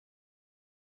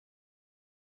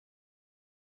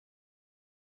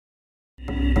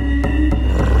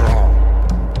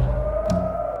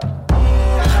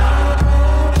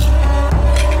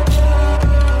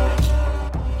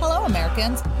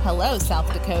Americans. Hello, South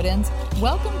Dakotans.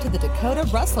 Welcome to the Dakota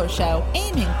Rustler Show,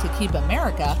 aiming to keep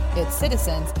America, its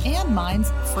citizens, and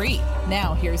minds free.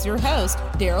 Now, here's your host,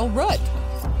 Daryl Root.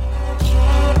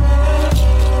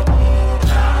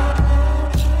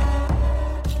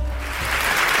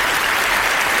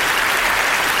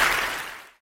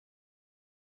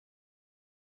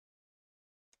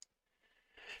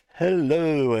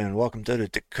 Hello and welcome to the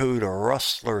Dakota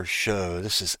Rustler Show.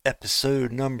 This is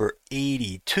episode number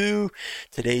 82.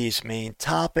 Today's main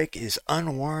topic is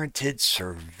unwarranted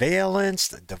surveillance,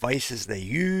 the devices they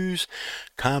use,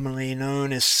 commonly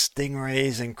known as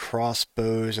stingrays and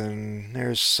crossbows, and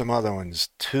there's some other ones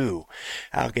too.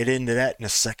 I'll get into that in the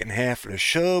second half of the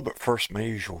show, but first my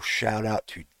usual shout out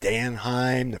to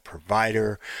Danheim, the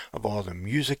provider of all the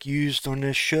music used on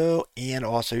this show, and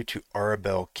also to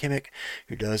Arabelle Kimmick,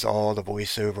 who does all the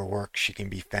voiceover work. She can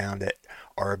be found at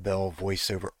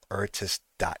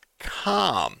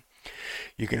arbellevoiceoverartist.com.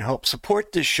 You can help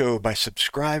support this show by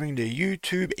subscribing to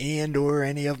YouTube and or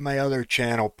any of my other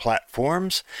channel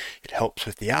platforms. It helps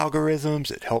with the algorithms,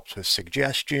 it helps with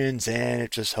suggestions, and it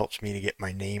just helps me to get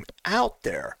my name out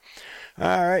there.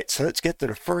 Alright, so let's get to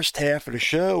the first half of the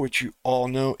show, which you all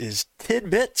know is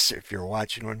tidbits. If you're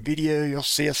watching on video, you'll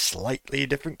see a slightly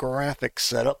different graphic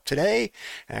setup today.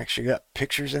 I actually got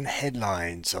pictures and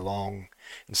headlines along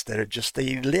instead of just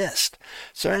a list.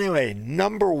 So anyway,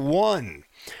 number 1.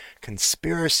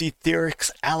 Conspiracy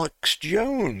theorist Alex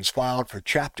Jones filed for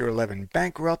Chapter 11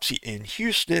 bankruptcy in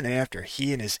Houston after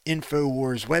he and his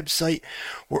InfoWars website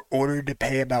were ordered to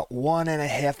pay about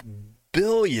 $1.5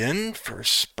 billion for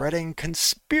spreading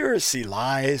conspiracy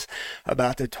lies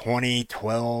about the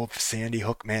 2012 Sandy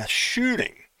Hook mass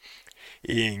shooting.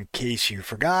 In case you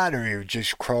forgot or you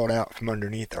just crawled out from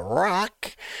underneath a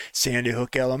rock, Sandy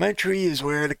Hook Elementary is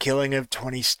where the killing of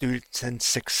 20 students and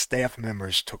 6 staff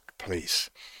members took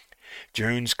place.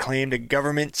 Jones claimed the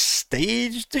government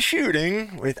staged the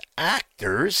shooting with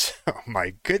actors, oh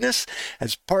my goodness,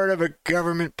 as part of a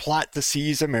government plot to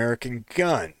seize American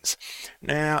guns.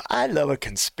 Now, I love a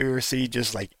conspiracy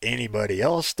just like anybody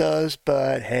else does,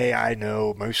 but hey, I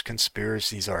know most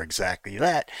conspiracies are exactly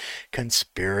that.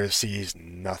 Conspiracies,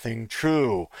 nothing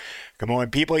true. Come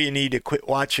on, people, you need to quit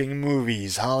watching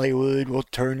movies. Hollywood will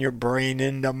turn your brain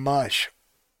into mush.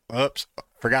 Oops,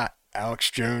 forgot.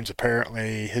 Alex Jones,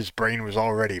 apparently his brain was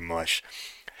already mush.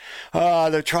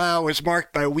 The trial was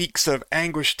marked by weeks of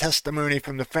anguished testimony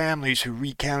from the families who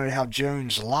recounted how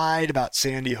Jones lied about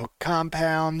Sandy Hook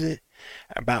compound,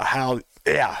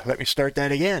 let me start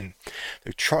that again.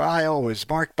 The trial was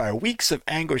marked by weeks of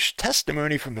anguished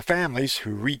testimony from the families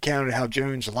who recounted how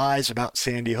Jones' lies about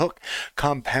Sandy Hook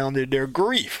compounded their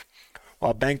grief.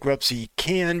 While bankruptcy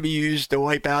can be used to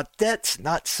wipe out debts,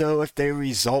 not so if they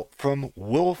result from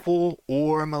willful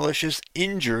or malicious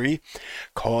injury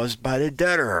caused by the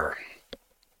debtor.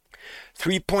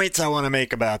 3 points I want to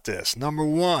make about this. Number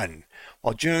 1,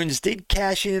 while Jones did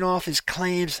cash in off his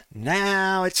claims,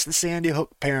 now it's the Sandy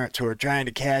Hook parents who are trying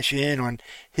to cash in on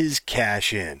his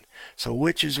cash in. So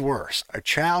which is worse? A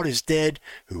child is dead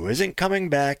who isn't coming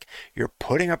back. You're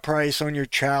putting a price on your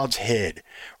child's head.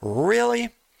 Really?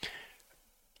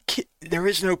 There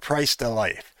is no price to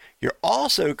life. You're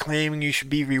also claiming you should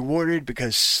be rewarded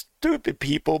because stupid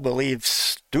people believe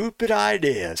stupid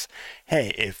ideas.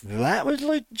 Hey, if that was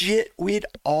legit, we'd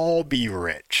all be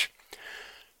rich.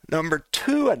 Number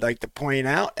 2, I'd like to point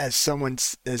out, as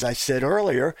I said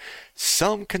earlier,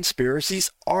 some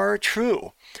conspiracies are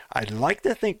true. I'd like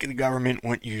to think the government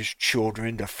won't use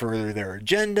children to further their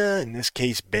agenda, in this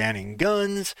case banning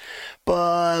guns,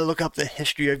 but look up the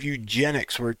history of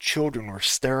eugenics where children were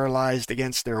sterilized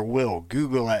against their will.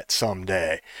 Google that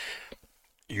someday.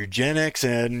 Eugenics,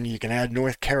 and you can add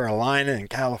North Carolina and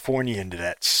California into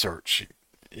that search.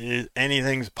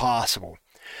 Anything's possible.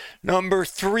 Number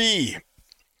 3.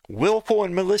 Willful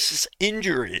and malicious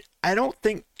injury. I don't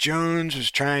think Jones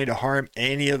was trying to harm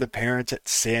any of the parents at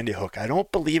Sandy Hook. I don't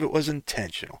believe it was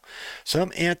intentional.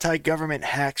 Some anti-government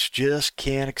hacks just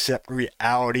can't accept the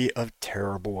reality of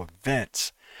terrible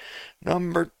events.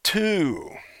 Number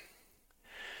 2.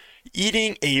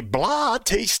 Eating a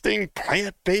blah-tasting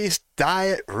plant-based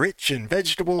diet rich in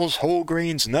vegetables, whole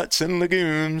grains, nuts, and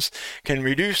legumes can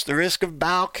reduce the risk of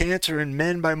bowel cancer in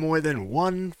men by more than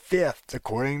 1/5,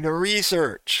 according to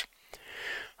research.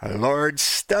 A large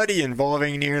study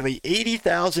involving nearly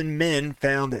 80,000 men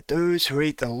found that those who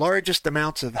ate the largest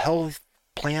amounts of healthy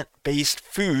plant-based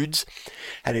foods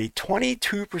had a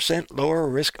 22% lower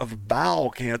risk of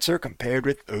bowel cancer compared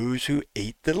with those who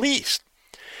ate the least.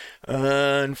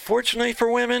 Unfortunately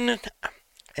for women,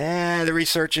 The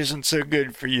research isn't so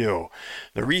good for you.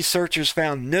 The researchers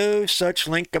found no such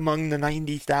link among the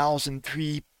 90,000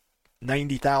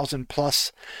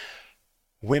 plus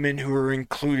women who were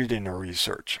included in the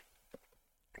research.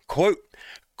 Quote,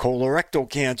 colorectal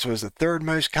cancer is the third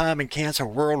most common cancer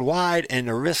worldwide, and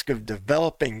the risk of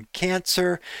developing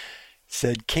cancer,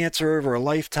 said cancer over a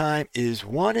lifetime, is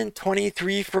 1 in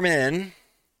 23 for men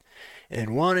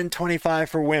and 1 in 25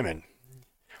 for women,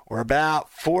 or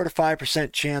about 4 to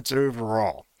 5% chance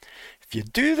overall. If you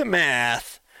do the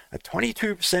math, a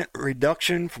 22%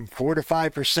 reduction from 4 to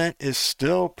 5% is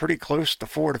still pretty close to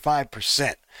 4 to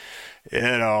 5%.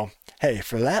 Hey,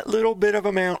 for that little bit of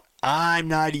amount, I'm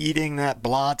not eating that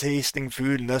blah tasting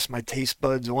food unless my taste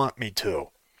buds want me to.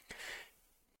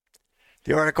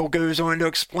 The article goes on to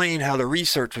explain how the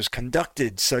research was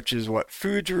conducted, such as what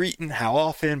foods were eaten, how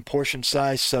often, portion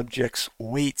size, subjects,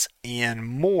 weights, and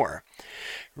more.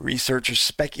 Researchers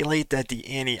speculate that the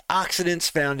antioxidants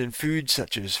found in foods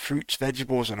such as fruits,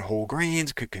 vegetables, and whole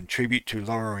grains could contribute to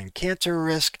lowering cancer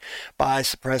risk by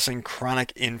suppressing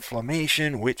chronic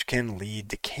inflammation, which can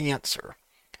lead to cancer.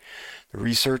 The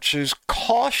researchers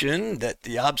cautioned that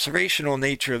the observational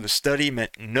nature of the study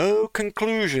meant no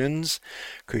conclusions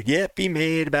could yet be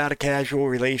made about a causal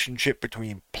relationship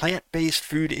between plant-based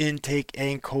food intake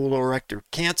and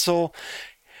colorectal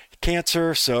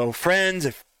cancer. So, friends,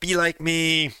 if you be like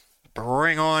me,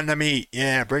 bring on the meat.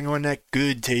 Yeah, bring on that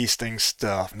good tasting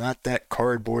stuff, not that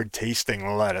cardboard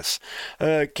tasting lettuce.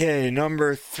 Okay,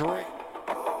 number 3.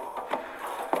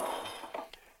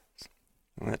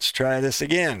 Let's try this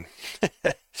again.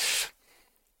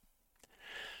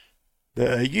 The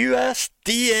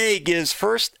USDA gives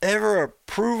first ever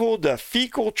approval to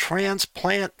fecal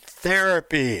transplant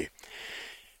therapy.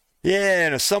 Yeah,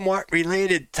 in a somewhat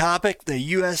related topic, the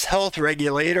U.S. health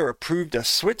regulator approved a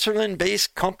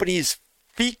Switzerland-based company's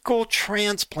fecal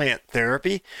transplant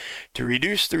therapy to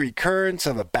reduce the recurrence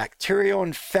of a bacterial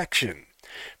infection,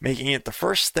 making it the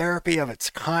first therapy of its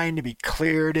kind to be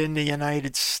cleared in the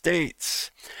United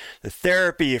States. The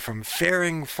therapy from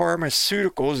Ferring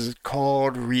Pharmaceuticals is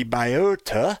called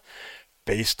Rebiota.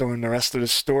 Based on the rest of the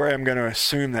story, I'm going to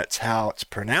assume that's how it's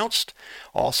pronounced,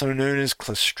 also known as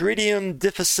Clostridium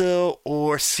difficile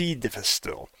or C.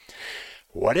 difficile.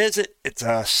 What is it? It's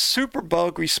a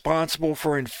superbug responsible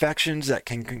for infections that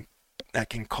can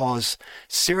cause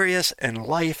serious and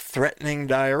life-threatening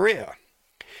diarrhea.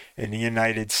 In the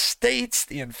United States,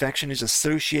 the infection is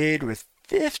associated with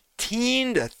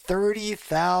 15 to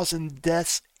 30,000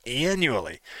 deaths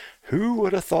annually. Who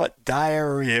would have thought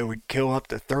diarrhea would kill up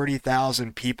to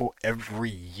 30,000 people every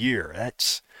year?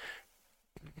 That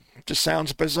just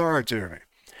sounds bizarre to me.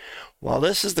 While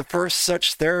this is the first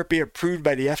such therapy approved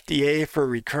by the FDA for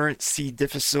recurrent C.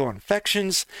 difficile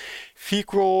infections,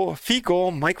 fecal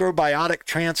microbiotic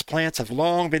transplants have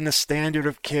long been the standard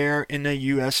of care in the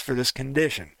U.S. for this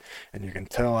condition. And you can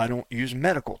tell I don't use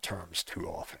medical terms too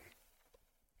often.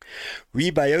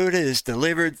 Rebiota is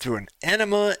delivered through an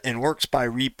enema and works by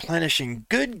replenishing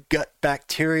good gut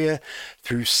bacteria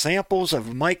through samples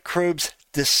of microbes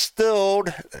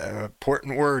distilled,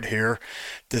 important word here,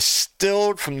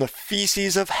 distilled from the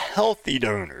feces of healthy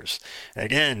donors.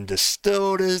 Again,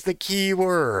 distilled is the key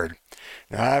word.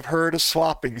 Now, I've heard of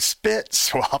swapping spit,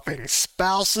 swapping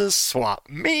spouses, swap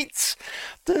meats.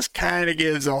 This kind of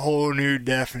gives a whole new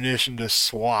definition to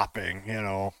swapping,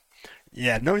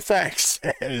 Yeah, no thanks,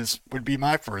 would be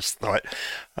my first thought.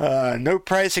 No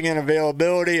pricing and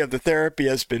availability of the therapy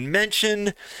has been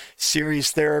mentioned.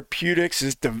 Series Therapeutics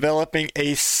is developing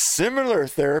a similar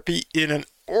therapy in an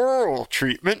oral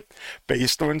treatment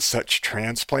based on such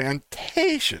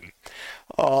transplantation.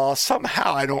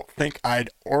 Somehow I don't think I'd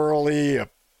orally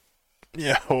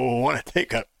want to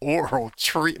take an oral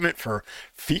treatment for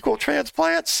fecal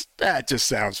transplants? That just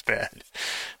sounds bad.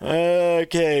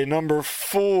 Okay, number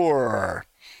 4.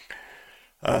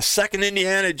 A second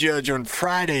Indiana judge on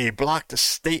Friday blocked the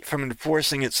state from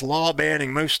enforcing its law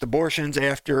banning most abortions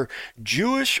after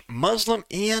Jewish, Muslim,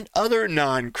 and other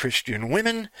non-Christian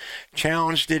women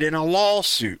challenged it in a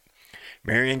lawsuit.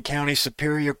 Marion County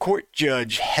Superior Court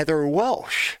Judge Heather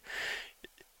Welsh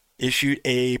issued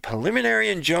a preliminary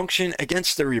injunction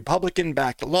against the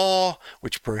Republican-backed law,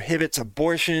 which prohibits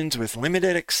abortions with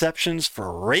limited exceptions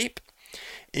for rape,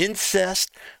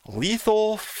 incest,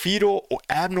 lethal fetal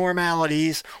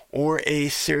abnormalities, or a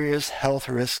serious health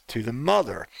risk to the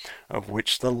mother, of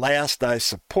which the last I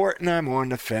support, and I'm on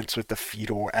the fence with the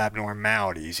fetal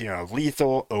abnormalities.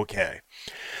 Lethal, okay.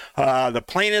 The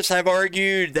plaintiffs have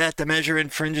argued that the measure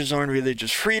infringes on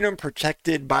religious freedom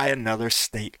protected by another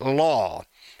state law.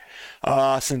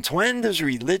 Since when does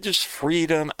religious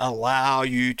freedom allow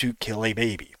you to kill a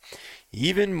baby?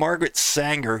 Even Margaret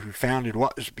Sanger, who founded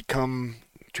what was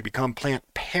to become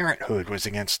Planned Parenthood, was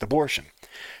against abortion.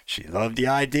 She loved the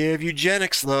idea of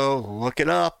eugenics, though. Look it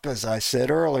up, as I said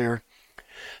earlier.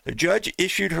 The judge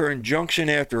issued her injunction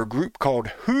after a group called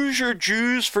Hoosier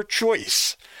Jews for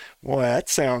Choice. Boy, that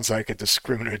sounds like a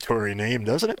discriminatory name,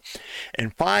 doesn't it?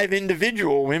 And 5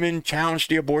 individual women challenged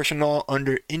the abortion law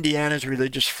under Indiana's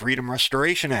Religious Freedom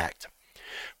Restoration Act.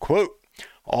 Quote,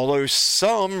 although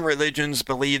some religions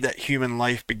believe that human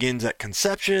life begins at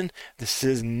conception, this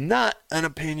is not an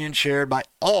opinion shared by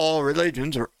all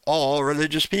religions or all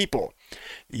religious people,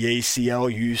 the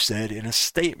ACLU said in a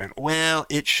statement. Well,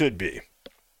 it should be.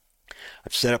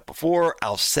 I've said it before,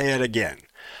 I'll say it again.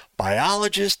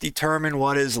 Biologists determine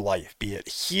what is life, be it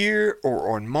here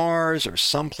or on Mars or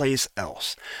someplace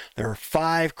else. There are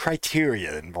 5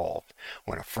 criteria involved.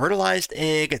 When a fertilized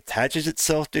egg attaches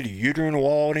itself to the uterine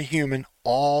wall in a human,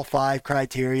 all 5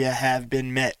 criteria have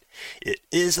been met. It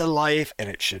is a life and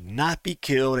it should not be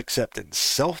killed except in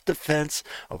self-defense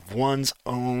of one's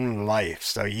own life.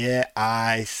 So yeah,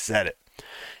 I said it.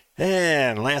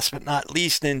 And last but not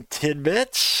least in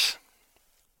tidbits,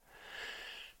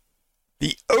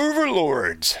 the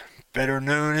overlords, better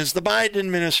known as the Biden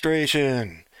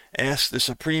administration, asked the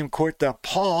Supreme Court to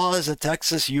pause a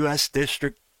Texas U.S.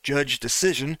 District Judge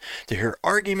decision to hear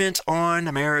arguments on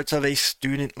the merits of a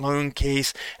student loan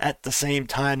case at the same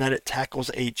time that it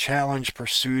tackles a challenge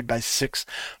pursued by 6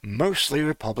 mostly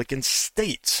Republican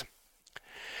states.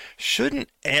 Shouldn't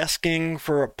asking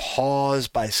for a pause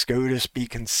by SCOTUS be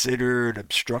considered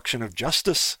obstruction of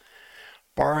justice?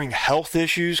 Barring health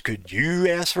issues, could you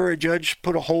ask for a judge to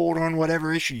put a hold on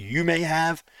whatever issue you may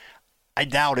have? I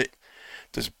doubt it.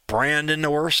 Does Brandon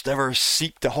the Worst ever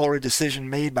seek to hold a decision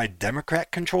made by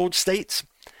Democrat-controlled states?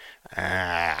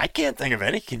 I can't think of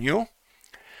any, can you?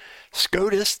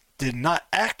 SCOTUS did not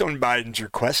act on Biden's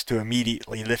request to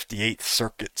immediately lift the 8th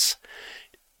Circuit's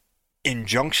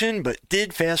injunction, but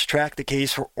did fast-track the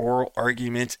case for oral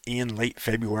arguments in late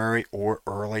February or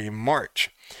early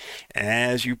March.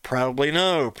 As you probably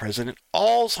know, President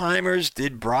Alzheimer's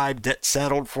did bribe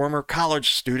debt-saddled former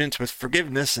college students with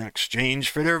forgiveness in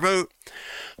exchange for their vote.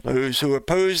 Those who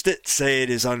opposed it say it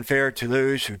is unfair to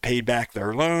those who paid back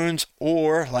their loans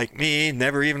or, like me,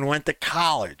 never even went to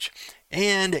college.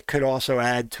 And it could also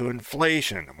add to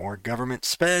inflation. The more government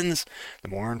spends, the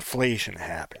more inflation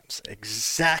happens.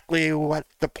 Exactly what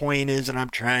the point is that I'm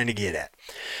trying to get at.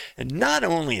 And not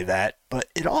only that, but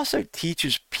it also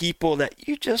teaches people that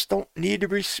you just don't need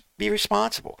to be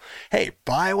responsible. Hey,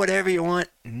 buy whatever you want,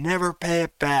 never pay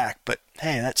it back. But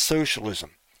hey, that's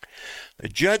socialism. The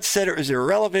judge said it was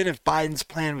irrelevant if Biden's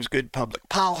plan was good public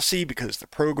policy because the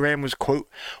program was, quote,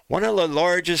 one of the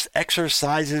largest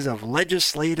exercises of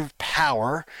legislative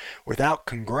power without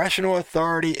congressional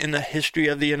authority in the history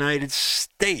of the United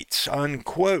States,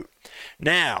 unquote.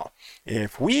 Now,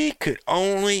 if we could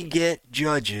only get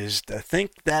judges to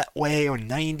think that way on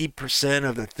 90%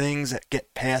 of the things that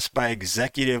get passed by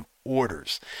executive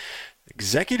orders.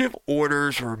 Executive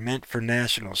orders were meant for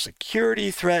national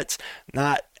security threats,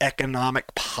 not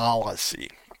economic policy.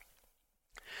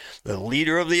 The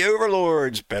leader of the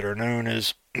overlords, better known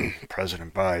as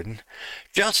President Biden,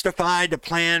 justified the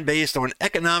plan based on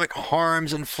economic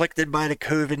harms inflicted by the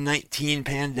COVID-19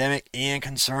 pandemic and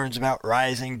concerns about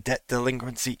rising debt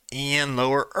delinquency and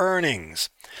lower earnings.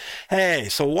 Hey,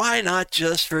 so why not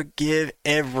just forgive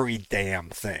every damn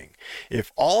thing?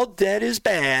 If all debt is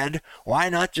bad, why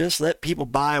not just let people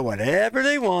buy whatever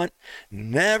they want,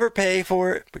 never pay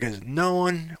for it, because no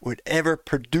one would ever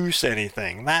produce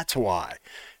anything. That's why.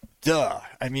 Duh.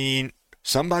 I mean,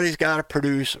 somebody's got to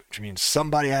produce, which means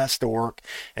somebody has to work.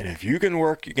 And if you can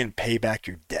work, you can pay back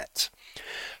your debts.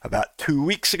 About 2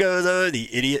 weeks ago, though,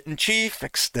 the idiot-in-chief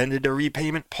extended the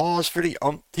repayment pause for the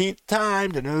umpteenth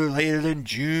time to no later than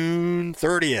June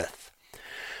 30th.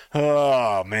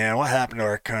 Oh, man, what happened to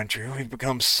our country? We've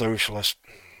become socialist.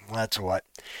 That's what.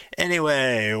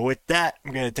 Anyway, with that,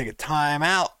 I'm going to take a time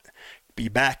out. Be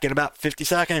back in about 50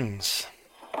 seconds.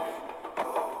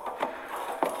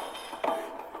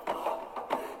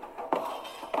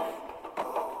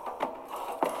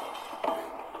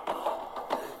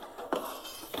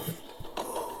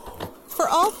 For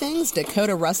all things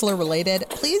Dakota Rustler related,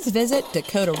 please visit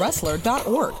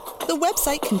dakotarustler.org. The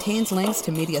website contains links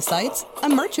to media sites, a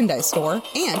merchandise store,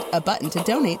 and a button to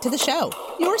donate to the show.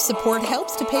 Your support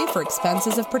helps to pay for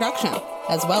expenses of production,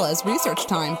 as well as research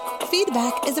time.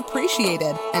 Feedback is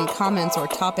appreciated, and comments or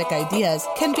topic ideas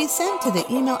can be sent to the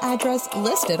email address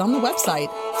listed on the website.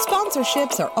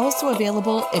 Sponsorships are also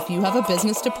available if you have a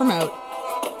business to promote.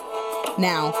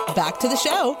 Now, back to the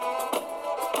show.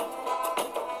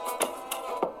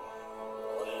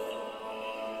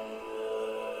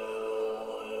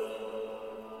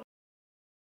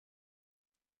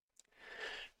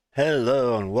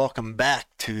 Hello and welcome back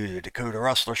to the Dakota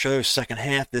Rustler Show, second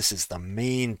half. This is the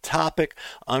main topic,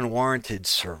 unwarranted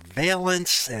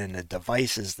surveillance and the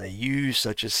devices they use,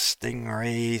 such as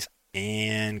stingrays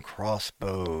and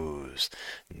crossbows.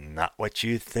 Not what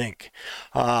you think.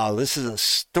 This is a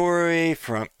story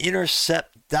from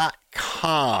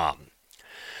Intercept.com.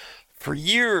 For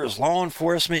years, law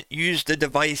enforcement used the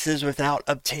devices without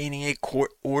obtaining a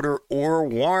court order or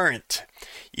warrant.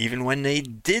 Even when they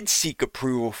did seek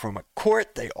approval from a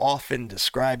court, they often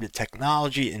described the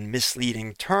technology in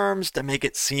misleading terms to make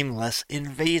it seem less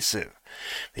invasive.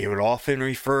 They would often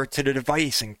refer to the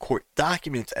device in court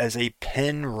documents as a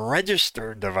pen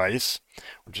register device,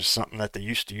 which is something that they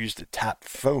used to use to tap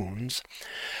phones.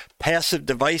 Passive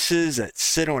devices that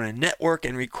sit on a network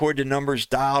and record the numbers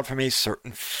dialed from a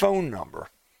certain phone number.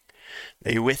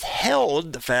 They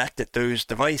withheld the fact that those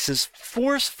devices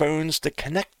force phones to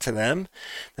connect to them,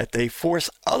 that they force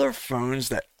other phones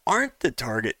that aren't the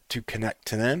target to connect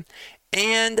to them,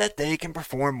 and that they can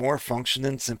perform more function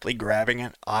than simply grabbing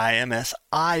an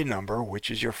IMSI number,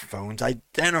 which is your phone's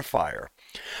identifier.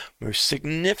 Most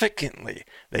significantly,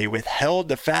 they withheld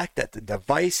the fact that the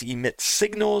device emits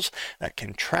signals that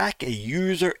can track a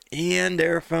user and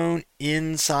their phone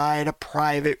inside a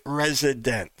private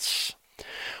residence.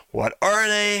 What are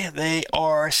they? They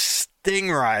are stingrays.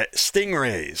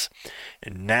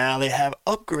 And now they have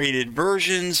upgraded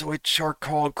versions which are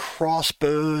called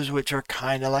crossbows, which are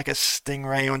kind of like a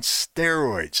stingray on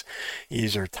steroids.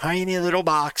 These are tiny little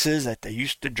boxes that they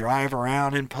used to drive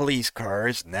around in police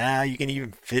cars. Now you can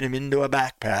even fit them into a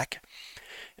backpack.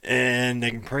 And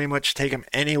they can pretty much take them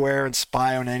anywhere and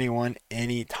spy on anyone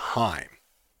anytime.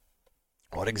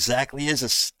 What exactly is a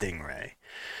stingray?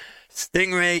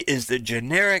 Stingray is the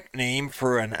generic name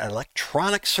for an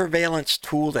electronic surveillance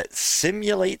tool that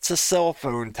simulates a cell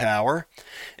phone tower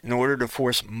in order to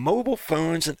force mobile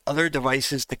phones and other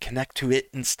devices to connect to it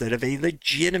instead of a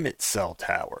legitimate cell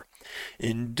tower.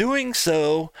 In doing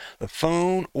so, the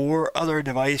phone or other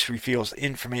device reveals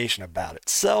information about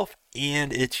itself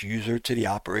and its user to the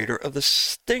operator of the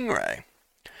stingray.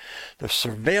 The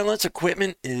surveillance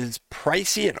equipment is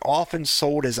pricey and often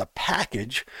sold as a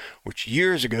package, which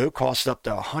years ago cost up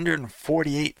to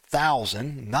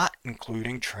 $148,000, not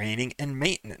including training and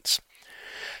maintenance.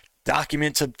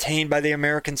 Documents obtained by the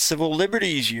American Civil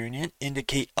Liberties Union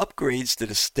indicate upgrades to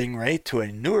the Stingray to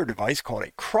a newer device called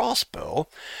a crossbow.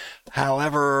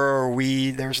 However,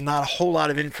 there's not a whole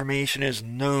lot of information is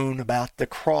known about the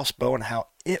crossbow and how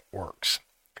it works.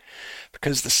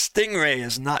 Because the Stingray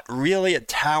is not really a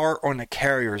tower on the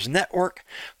carrier's network,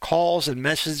 calls and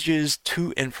messages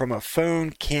to and from a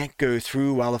phone can't go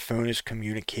through while the phone is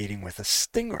communicating with a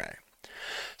Stingray.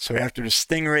 So after the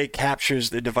Stingray captures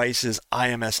the device's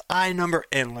IMSI number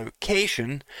and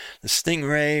location, the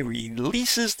Stingray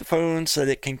releases the phone so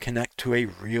that it can connect to a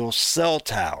real cell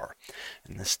tower.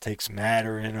 And this takes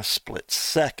matter in a split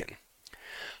second.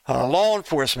 Law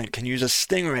enforcement can use a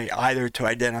stingray either to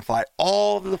identify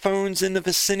all of the phones in the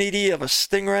vicinity of a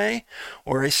stingray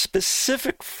or a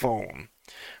specific phone.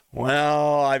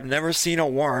 Well, I've never seen a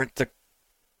warrant to,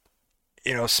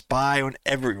 spy on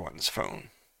everyone's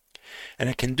phone. And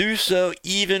it can do so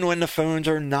even when the phones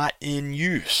are not in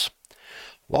use.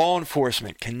 Law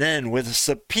enforcement can then, with a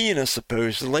subpoena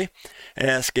supposedly,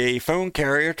 ask a phone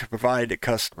carrier to provide the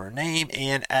customer name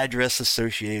and address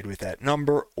associated with that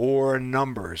number or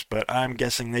numbers, but I'm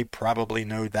guessing they probably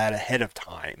know that ahead of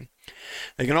time.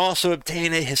 They can also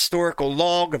obtain a historical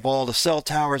log of all the cell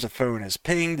towers a phone has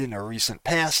pinged in the recent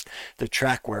past to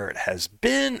track where it has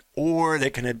been, or they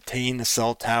can obtain the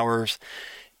cell towers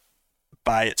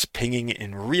by its pinging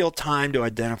in real time to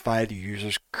identify the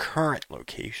user's current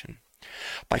location.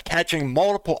 By catching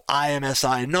multiple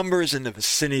IMSI numbers in the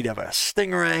vicinity of a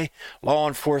stingray, law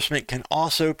enforcement can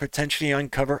also potentially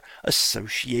uncover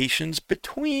associations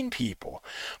between people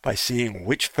by seeing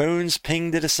which phones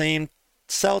ping to the same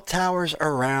cell towers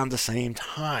around the same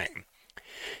time.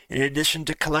 In addition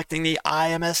to collecting the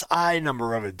IMSI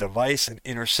number of a device and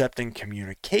intercepting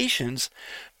communications,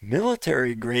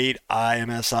 military-grade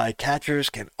IMSI catchers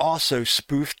can also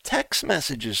spoof text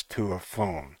messages to a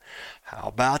phone. How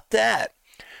about that?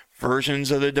 Versions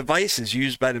of the devices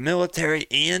used by the military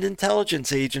and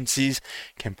intelligence agencies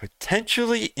can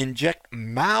potentially inject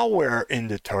malware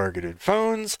into targeted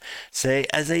phones, say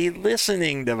as a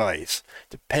listening device,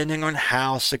 depending on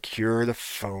how secure the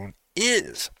phone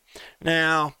is.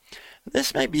 Now,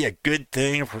 This may be a good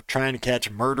thing if we're trying to catch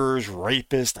murderers,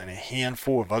 rapists, and a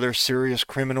handful of other serious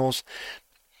criminals.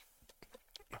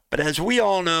 But as we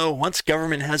all know, once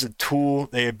government has a tool,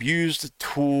 they abuse the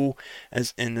tool,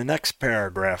 as in the next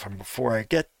paragraph. And before I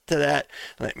get to that,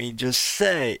 let me just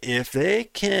say, if they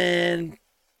can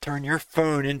turn your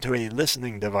phone into a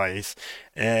listening device,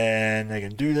 and they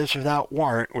can do this without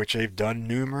warrant, which they've done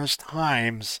numerous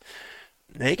times,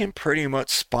 they can pretty much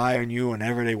spy on you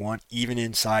whenever they want, even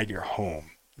inside your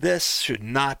home. This should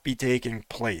not be taking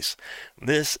place.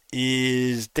 This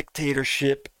is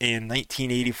dictatorship in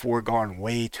 1984 gone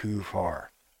way too far.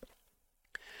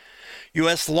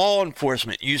 U.S. law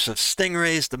enforcement use of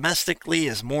stingrays domestically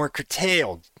is more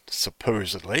curtailed,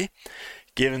 supposedly,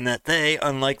 given that they,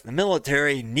 unlike the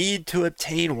military, need to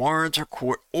obtain warrants or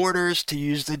court orders to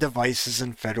use the devices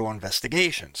in federal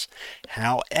investigations.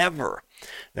 However,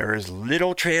 there is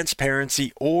little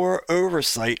transparency or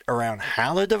oversight around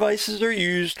how the devices are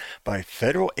used by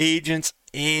federal agents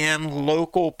and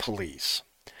local police.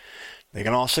 They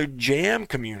can also jam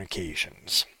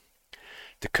communications.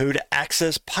 Dakota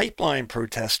Access Pipeline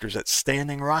protesters at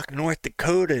Standing Rock, North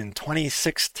Dakota in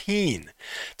 2016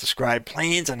 described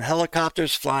planes and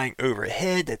helicopters flying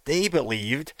overhead that they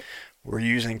believed were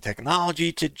using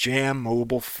technology to jam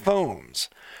mobile phones.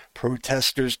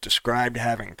 Protesters described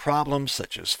having problems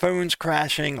such as phones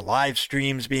crashing, live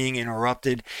streams being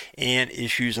interrupted, and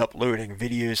issues uploading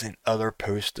videos and other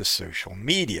posts to social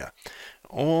media.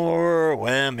 Or,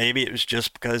 well, maybe it was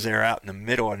just because they're out in the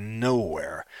middle of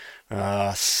nowhere.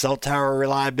 Cell tower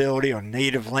reliability on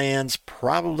native lands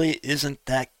probably isn't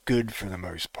that good for the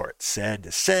most part. Sad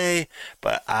to say,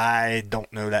 but I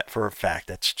don't know that for a fact.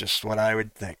 That's just what I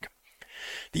would think.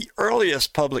 The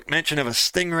earliest public mention of a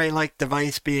stingray-like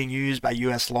device being used by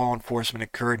U.S. law enforcement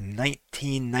occurred in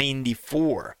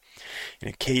 1994. In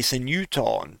a case in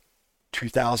Utah in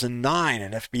 2009,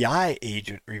 an FBI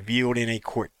agent revealed in a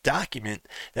court document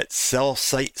that cell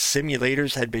site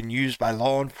simulators had been used by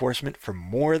law enforcement for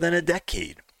more than a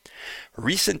decade.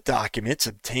 Recent documents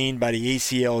obtained by the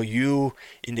ACLU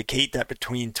indicate that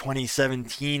between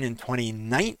 2017 and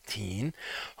 2019,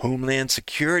 Homeland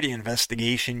Security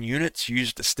investigation units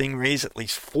used the stingrays at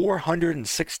least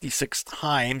 466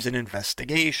 times in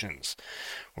investigations.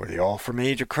 Were they all for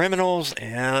major criminals?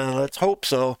 Let's hope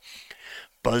so.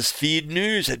 BuzzFeed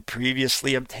News had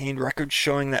previously obtained records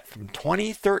showing that from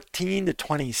 2013 to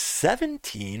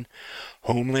 2017,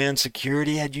 Homeland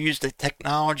Security had used the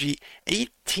technology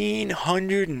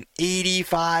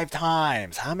 1,885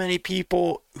 times. How many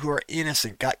people who are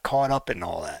innocent got caught up in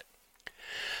all that?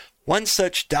 One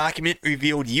such document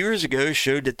revealed years ago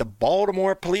showed that the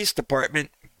Baltimore Police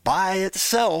Department, by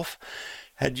itself,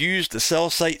 had used the cell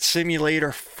site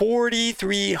simulator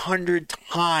 4,300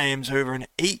 times over an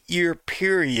 8-year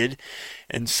period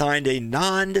and signed a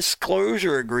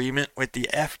non-disclosure agreement with the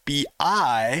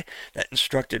FBI that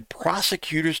instructed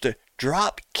prosecutors to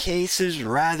drop cases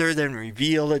rather than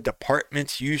reveal the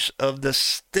department's use of the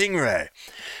stingray.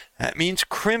 That means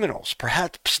criminals,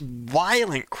 perhaps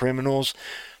violent criminals,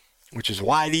 which is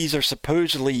why these are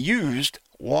supposedly used,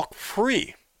 walk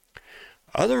free.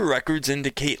 Other records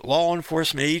indicate law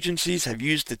enforcement agencies have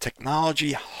used the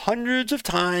technology hundreds of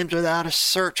times without a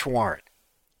search warrant.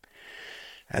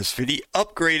 As for the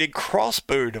upgraded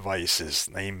crossbow devices,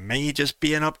 they may just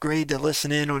be an upgrade to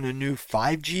listen in on the new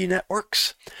 5G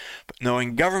networks, but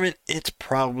knowing government, it's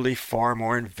probably far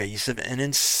more invasive and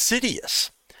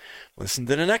insidious. Listen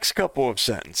to the next couple of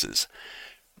sentences.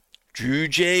 Drew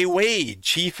J. Wade,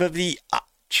 Chief of the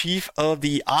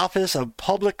Office of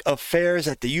Public Affairs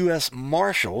at the U.S.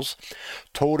 Marshals,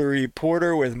 told a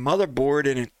reporter with Motherboard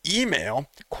in an email,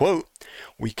 quote,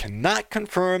 "We cannot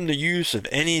confirm the use of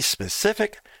any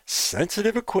specific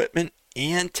sensitive equipment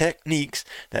and techniques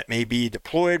that may be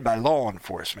deployed by law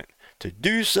enforcement. To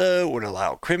do so would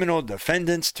allow criminal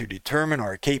defendants to determine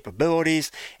our capabilities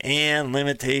and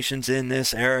limitations in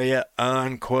this area,"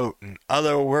 unquote. In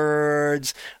other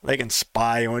words, they can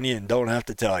spy on you and don't have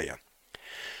to tell you.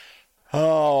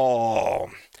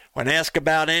 When asked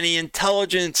about any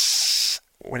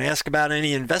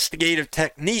investigative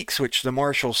techniques which the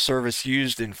Marshals Service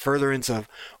used in furtherance of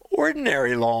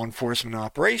ordinary law enforcement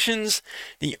operations,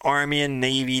 the Army and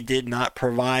Navy did not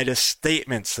provide a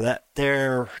statement. So that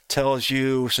there tells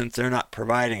you, since they're not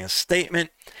providing a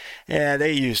statement,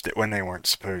 they used it when they weren't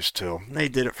supposed to. They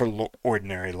did it for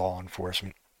ordinary law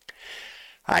enforcement.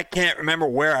 I can't remember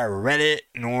where I read it,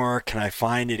 nor can I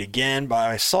find it again, but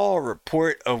I saw a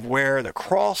report of where the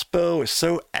crossbow is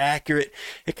so accurate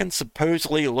it can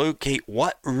supposedly locate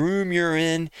what room you're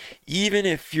in, even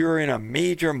if you're in a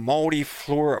major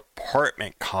multi-floor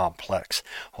apartment complex.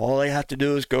 All they have to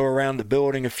do is go around the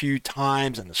building a few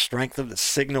times, and the strength of the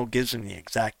signal gives them the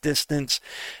exact distance.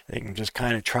 They can just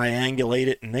kind of triangulate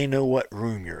it, and they know what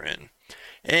room you're in.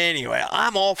 Anyway,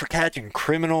 I'm all for catching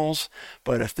criminals,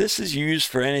 but if this is used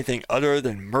for anything other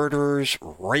than murderers,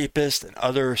 rapists, and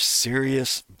other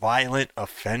serious violent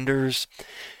offenders,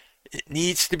 it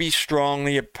needs to be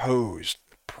strongly opposed.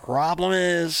 The problem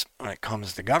is, when it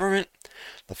comes to government,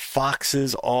 the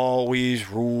foxes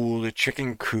always rule the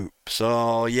chicken coop.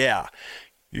 So yeah,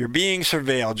 you're being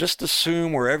surveilled. Just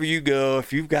assume wherever you go,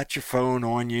 if you've got your phone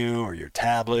on you or your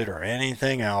tablet or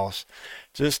anything else,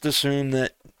 just assume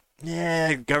that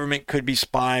government could be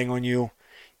spying on you,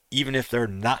 even if they're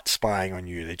not spying on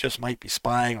you. They just might be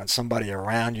spying on somebody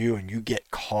around you, and you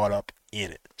get caught up in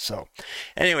it. So,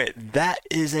 anyway, that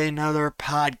is another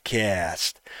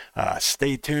podcast.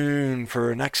 Stay tuned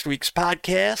for next week's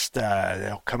podcast.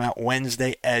 They'll come out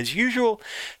Wednesday as usual.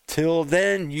 Till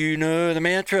then, you know the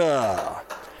mantra.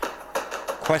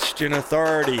 Question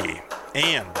authority,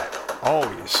 and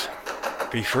always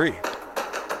be free.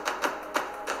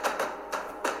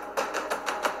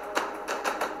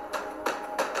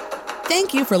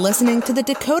 Thank you for listening to the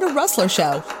Dakota Rustler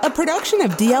Show, a production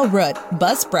of DL Root,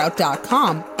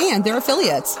 Buzzsprout.com, and their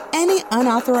affiliates. Any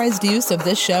unauthorized use of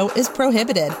this show is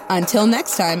prohibited. Until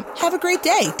next time, have a great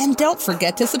day, and don't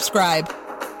forget to subscribe.